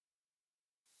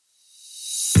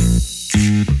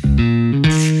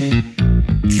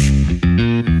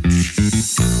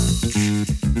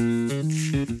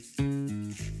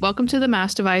Welcome to the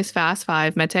MassDevice Fast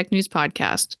Five MedTech News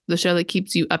Podcast, the show that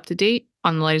keeps you up to date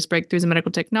on the latest breakthroughs in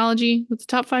medical technology with the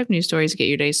top 5 news stories to get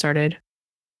your day started.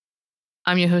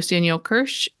 I'm your host, Danielle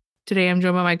Kirsh. Today, I'm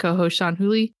joined by my co-host, Sean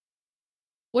Whooley.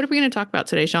 What are we going to talk about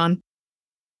today, Sean?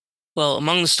 Well,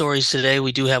 among the stories today,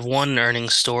 we do have one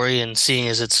earnings story, and seeing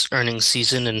as it's earnings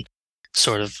season and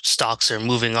sort of stocks are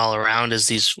moving all around as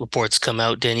these reports come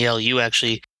out, Danielle, you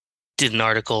actually did an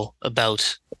article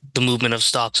about the movement of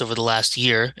stocks over the last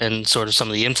year and sort of some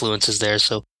of the influences there.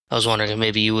 So I was wondering if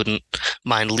maybe you wouldn't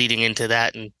mind leading into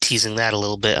that and teasing that a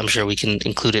little bit. I'm sure we can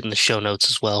include it in the show notes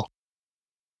as well.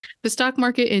 The stock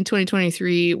market in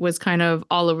 2023 was kind of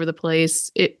all over the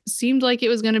place. It seemed like it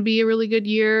was going to be a really good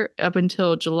year up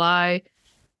until July.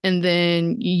 And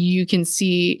then you can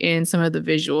see in some of the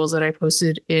visuals that I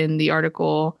posted in the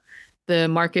article, the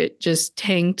market just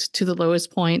tanked to the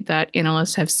lowest point that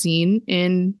analysts have seen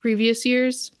in previous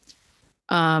years.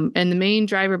 And the main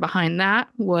driver behind that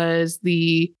was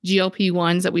the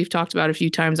GLP-1s that we've talked about a few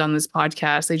times on this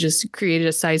podcast. They just created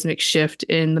a seismic shift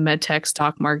in the medtech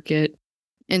stock market.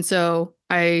 And so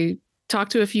I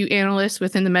talked to a few analysts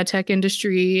within the medtech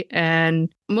industry,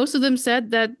 and most of them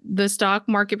said that the stock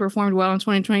market performed well in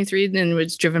 2023 and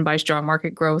was driven by strong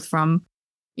market growth from,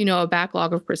 a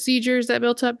backlog of procedures that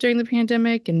built up during the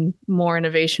pandemic and more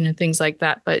innovation and things like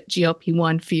that. But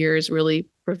GLP-1 fears really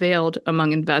prevailed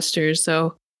among investors.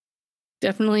 So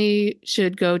definitely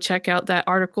should go check out that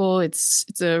article. It's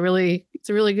a really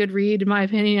good read, in my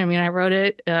opinion. I mean, I wrote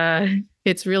it.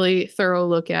 It's really thorough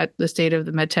look at the state of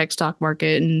the medtech stock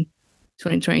market in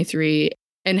 2023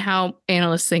 and how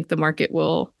analysts think the market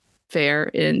will fare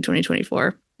in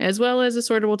 2024, as well as a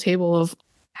sortable table of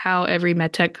how every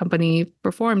medtech company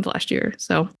performed last year.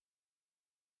 So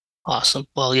awesome.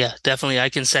 Well, yeah, definitely. I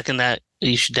can second that.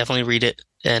 You should definitely read it.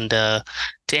 And to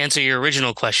answer your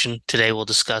original question, today we'll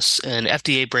discuss an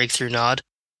FDA breakthrough nod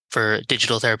for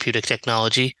digital therapeutic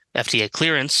technology, FDA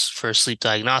clearance for sleep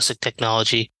diagnostic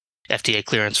technology, FDA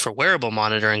clearance for wearable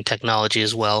monitoring technology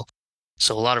as well.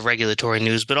 So a lot of regulatory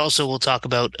news, but also we'll talk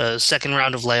about a second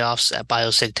round of layoffs at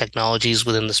BioSig Technologies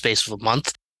within the space of a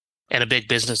month, and a big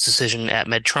business decision at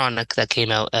Medtronic that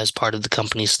came out as part of the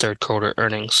company's third quarter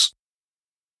earnings.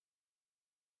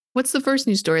 What's the first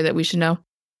news story that we should know?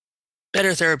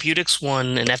 Better Therapeutics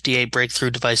won an FDA breakthrough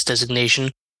device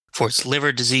designation for its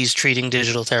liver disease treating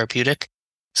digital therapeutic.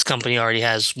 This company already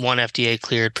has one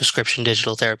FDA-cleared prescription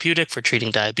digital therapeutic for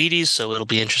treating diabetes, so it'll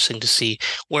be interesting to see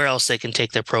where else they can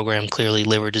take their program. Clearly,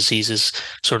 liver disease is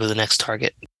sort of the next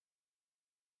target.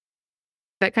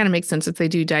 That kind of makes sense if they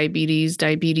do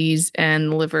diabetes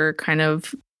and liver kind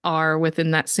of are within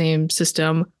that same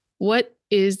system. What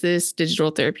is this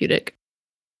digital therapeutic?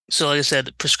 So like I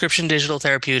said, prescription digital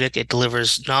therapeutic, it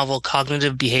delivers novel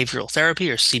cognitive behavioral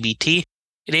therapy, or CBT.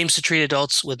 It aims to treat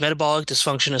adults with metabolic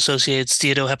dysfunction-associated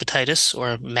steatohepatitis,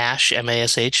 or MASH,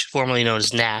 M-A-S-H, formerly known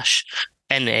as NASH,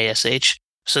 N-A-S-H.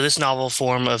 So this novel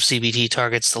form of CBT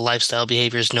targets the lifestyle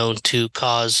behaviors known to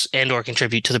cause and or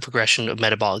contribute to the progression of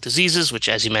metabolic diseases, which,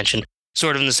 as you mentioned,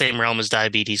 sort of in the same realm as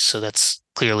diabetes. So that's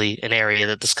clearly an area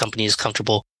that this company is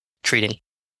comfortable treating.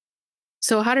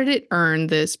 So how did it earn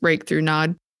this breakthrough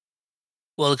nod?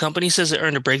 Well, the company says it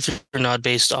earned a breakthrough nod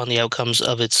based on the outcomes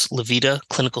of its LeVita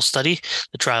clinical study.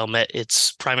 The trial met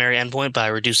its primary endpoint by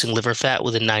reducing liver fat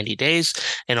within 90 days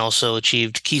and also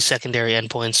achieved key secondary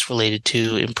endpoints related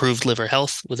to improved liver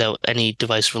health without any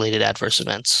device-related adverse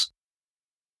events.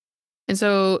 And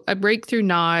so a breakthrough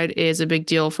nod is a big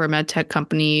deal for a med tech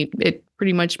company. It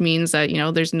pretty much means that,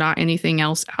 there's not anything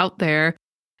else out there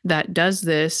that does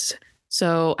this.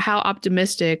 So how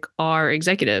optimistic are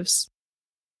executives?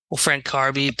 Well, Frank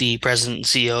Carby, the president and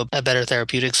CEO at Better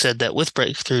Therapeutics, said that with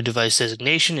breakthrough device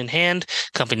designation in hand,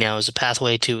 the company now has a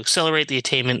pathway to accelerate the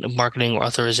attainment of marketing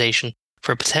authorization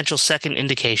for a potential second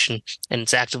indication, and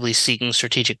it's actively seeking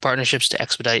strategic partnerships to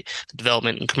expedite the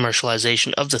development and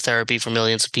commercialization of the therapy for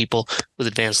millions of people with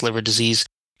advanced liver disease.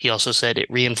 He also said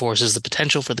it reinforces the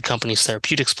potential for the company's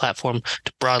therapeutics platform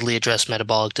to broadly address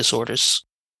metabolic disorders.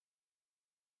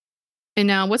 And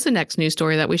now, what's the next news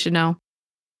story that we should know?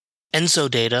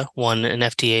 EnsoData won an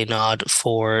FDA nod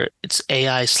for its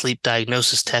AI sleep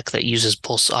diagnosis tech that uses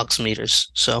pulse oximeters.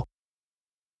 So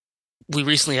we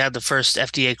recently had the first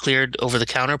FDA cleared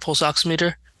over-the-counter pulse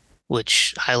oximeter,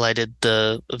 which highlighted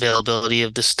the availability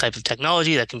of this type of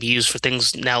technology that can be used for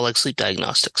things now like sleep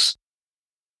diagnostics.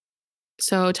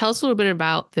 So tell us a little bit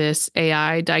about this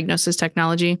AI diagnosis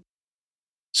technology.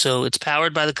 So it's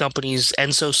powered by the company's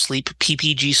Enso Sleep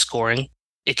PPG scoring.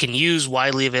 It can use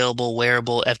widely available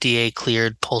wearable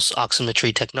FDA-cleared pulse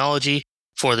oximetry technology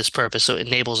for this purpose. So it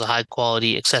enables a high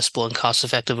quality, accessible, and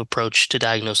cost-effective approach to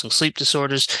diagnosing sleep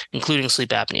disorders, including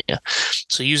sleep apnea.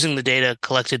 So using the data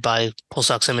collected by pulse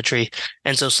oximetry,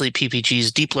 EnsoSleep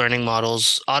PPG's deep learning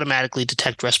models automatically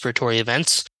detect respiratory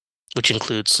events, which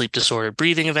include sleep disordered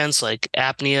breathing events like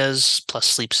apneas, plus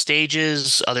sleep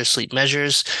stages, other sleep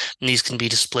measures. And these can be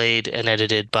displayed and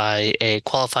edited by a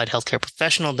qualified healthcare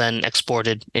professional, then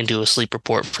exported into a sleep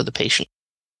report for the patient.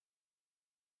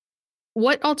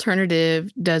 What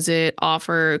alternative does it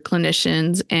offer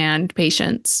clinicians and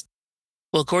patients?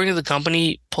 Well, according to the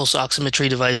company, pulse oximetry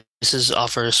devices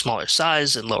offer a smaller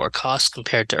size and lower cost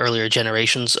compared to earlier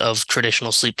generations of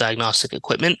traditional sleep diagnostic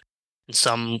equipment. And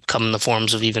some come in the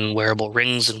forms of even wearable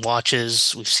rings and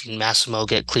watches. We've seen Masimo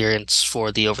get clearance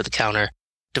for the over-the-counter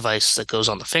device that goes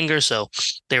on the finger. So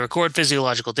they record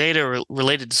physiological data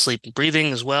related to sleep and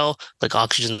breathing as well, like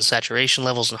oxygen saturation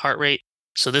levels and heart rate.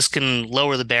 So this can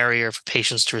lower the barrier for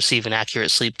patients to receive an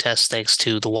accurate sleep test thanks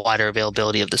to the wider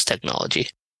availability of this technology.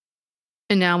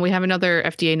 And now we have another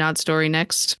FDA nod story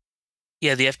next.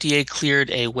 Yeah, the FDA cleared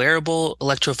a wearable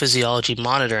electrophysiology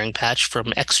monitoring patch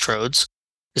from X-trodes.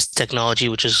 This technology,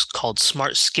 which is called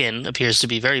Smart Skin, appears to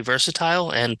be very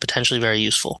versatile and potentially very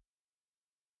useful.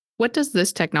 What does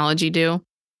this technology do?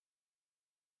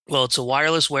 Well, it's a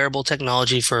wireless wearable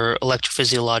technology for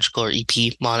electrophysiological or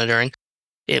EP monitoring.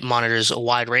 It monitors a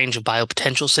wide range of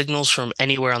biopotential signals from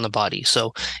anywhere on the body.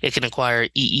 So it can acquire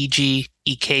EEG,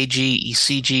 EKG,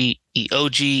 ECG,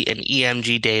 EOG, and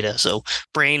EMG data. So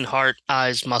brain, heart,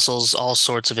 eyes, muscles, all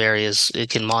sorts of areas it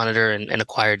can monitor and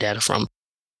acquire data from.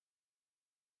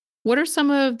 What are some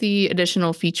of the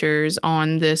additional features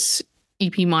on this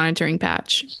EP monitoring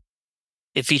patch?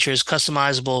 It features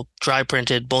customizable, dry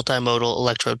printed, multimodal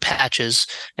electrode patches,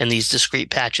 and these discrete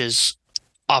patches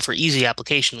offer easy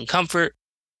application and comfort.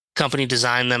 Company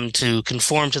designed them to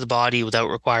conform to the body without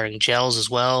requiring gels as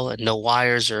well, and no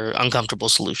wires or uncomfortable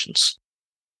solutions.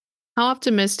 How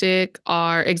optimistic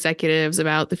are executives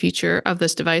about the future of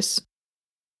this device?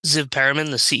 Ziv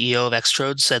Perriman, the CEO of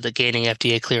X-trodes, said that gaining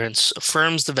FDA clearance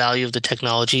affirms the value of the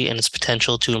technology and its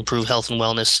potential to improve health and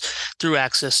wellness through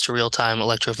access to real-time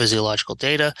electrophysiological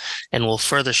data, and will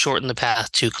further shorten the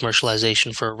path to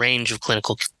commercialization for a range of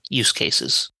clinical use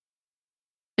cases.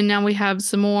 And now we have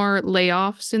some more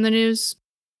layoffs in the news.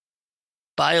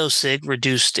 BioSig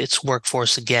reduced its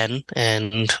workforce again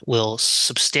and will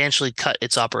substantially cut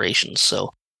its operations.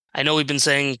 So I know we've been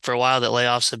saying for a while that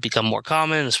layoffs have become more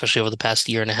common, especially over the past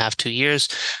year and a half, 2 years.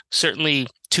 Certainly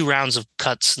 2 rounds of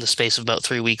cuts in the space of about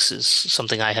 3 weeks is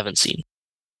something I haven't seen.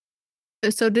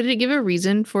 So, did it give a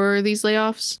reason for these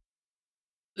layoffs?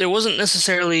 There wasn't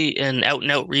necessarily an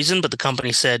out-and-out reason, but the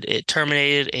company said it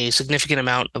terminated a significant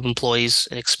amount of employees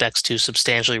and expects to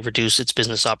substantially reduce its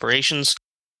business operations,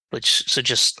 which, so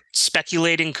just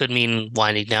speculating, could mean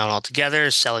winding down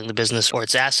altogether, selling the business or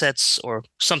its assets, or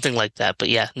something like that. But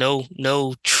yeah,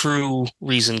 no true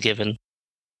reason given.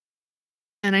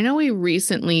 And I know we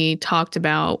recently talked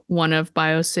about one of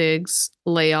BioSig's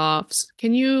layoffs.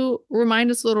 Can you remind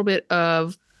us a little bit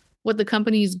of what the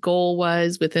company's goal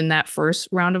was within that first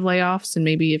round of layoffs, and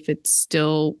maybe if it's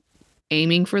still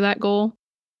aiming for that goal?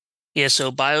 Yeah,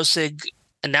 so BioSig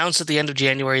announced at the end of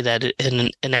January that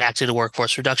it enacted a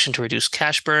workforce reduction to reduce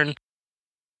cash burn.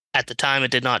 At the time, it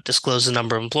did not disclose the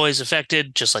number of employees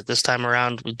affected. Just like this time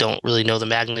around, we don't really know the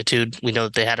magnitude. We know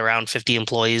that they had around 50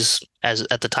 employees as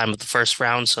at the time of the first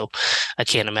round, so I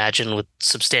can't imagine with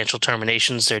substantial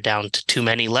terminations, they're down to too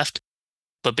many left.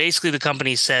 But basically, the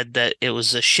company said that it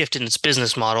was a shift in its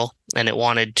business model, and it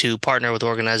wanted to partner with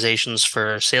organizations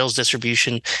for sales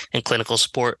distribution and clinical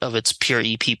support of its pure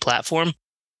EP platform.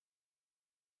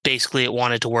 Basically, it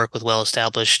wanted to work with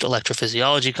well-established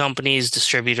electrophysiology companies,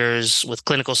 distributors, with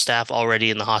clinical staff already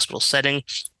in the hospital setting.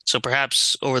 So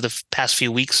perhaps over the past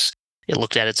few weeks, it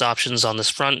looked at its options on this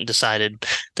front and decided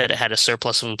that it had a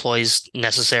surplus of employees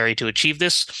necessary to achieve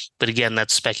this. But again,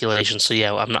 that's speculation. So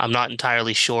yeah, I'm not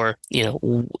entirely sure,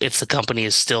 if the company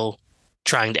is still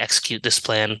trying to execute this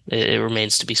plan. It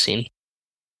remains to be seen.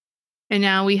 And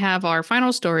now we have our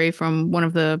final story from one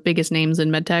of the biggest names in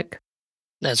medtech.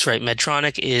 That's right.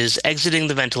 Medtronic is exiting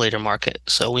the ventilator market.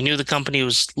 So we knew the company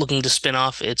was looking to spin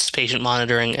off its patient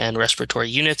monitoring and respiratory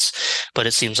units, but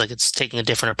it seems like it's taking a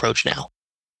different approach now.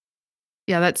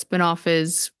 Yeah, that spinoff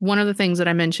is one of the things that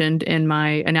I mentioned in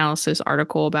my analysis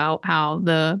article about how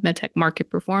the medtech market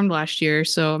performed last year.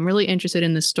 So I'm really interested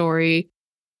in this story.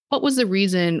 What was the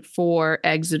reason for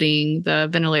exiting the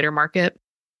ventilator market?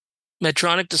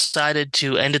 Medtronic decided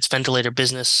to end its ventilator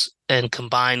business and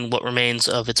combine what remains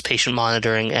of its patient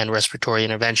monitoring and respiratory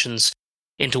interventions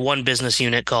into one business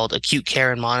unit called Acute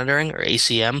Care and Monitoring, or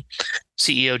ACM.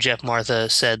 CEO Jeff Martha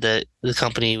said that the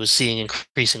company was seeing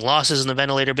increasing losses in the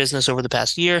ventilator business over the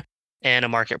past year and a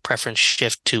market preference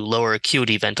shift to lower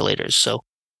acuity ventilators. So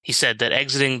he said that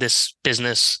exiting this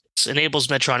business enables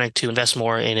Medtronic to invest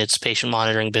more in its patient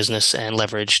monitoring business and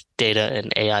leverage data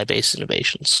and AI-based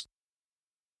innovations.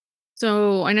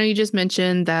 So I know you just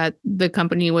mentioned that the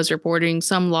company was reporting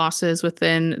some losses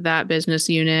within that business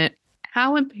unit.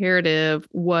 How imperative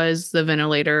was the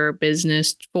ventilator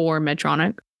business for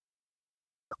Medtronic?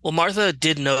 Well, Martha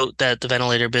did note that the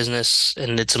ventilator business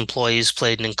and its employees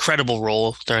played an incredible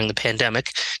role during the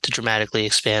pandemic to dramatically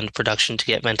expand production to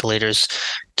get ventilators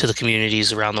to the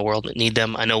communities around the world that need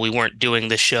them. I know we weren't doing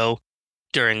this show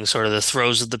during sort of the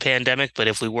throes of the pandemic, but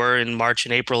if we were in March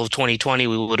and April of 2020,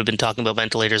 we would have been talking about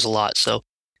ventilators a lot. So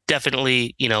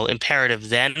definitely, imperative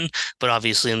then, but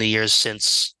obviously in the years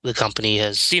since, the company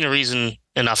has seen a reason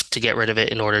enough to get rid of it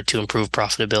in order to improve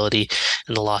profitability,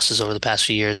 and the losses over the past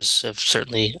few years have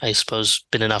certainly, I suppose,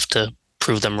 been enough to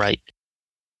prove them right.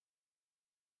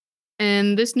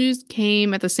 And this news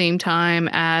came at the same time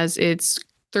as its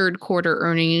third quarter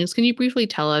earnings. Can you briefly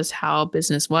tell us how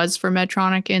business was for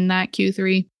Medtronic in that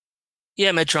Q3?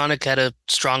 Yeah, Medtronic had a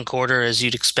strong quarter, as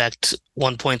you'd expect.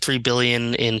 $1.3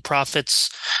 billion in profits,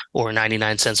 or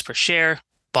 99 cents per share.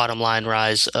 Bottom line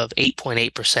rise of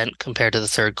 8.8% compared to the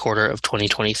third quarter of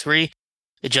 2023.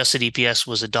 Adjusted EPS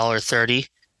was $1.30,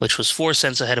 which was 4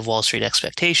 cents ahead of Wall Street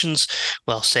expectations,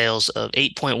 while sales of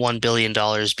 $8.1 billion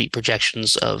beat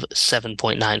projections of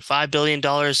 $7.95 billion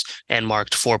and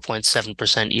marked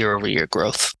 4.7% year-over-year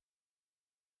growth.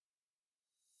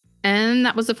 And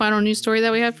that was the final news story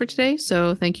that we had for today.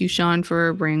 So thank you, Sean,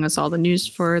 for bringing us all the news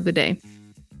for the day.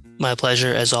 My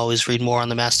pleasure. As always, read more on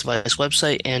the MassDevice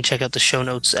website and check out the show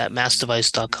notes at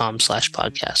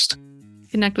massdevice.com/podcast.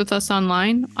 Connect with us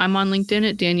online. I'm on LinkedIn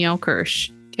at Danielle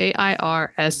Kirsh,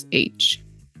 Kirsh.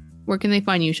 Where can they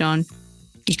find you, Sean?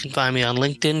 You can find me on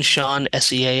LinkedIn, Sean,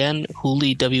 Sean,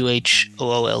 Whooley,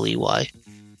 Whooley.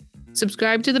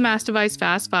 Subscribe to the MassDevice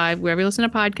Fast Five wherever you listen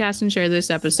to podcasts and share this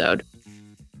episode.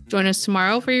 Join us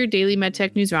tomorrow for your daily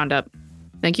MedTech news roundup.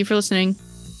 Thank you for listening.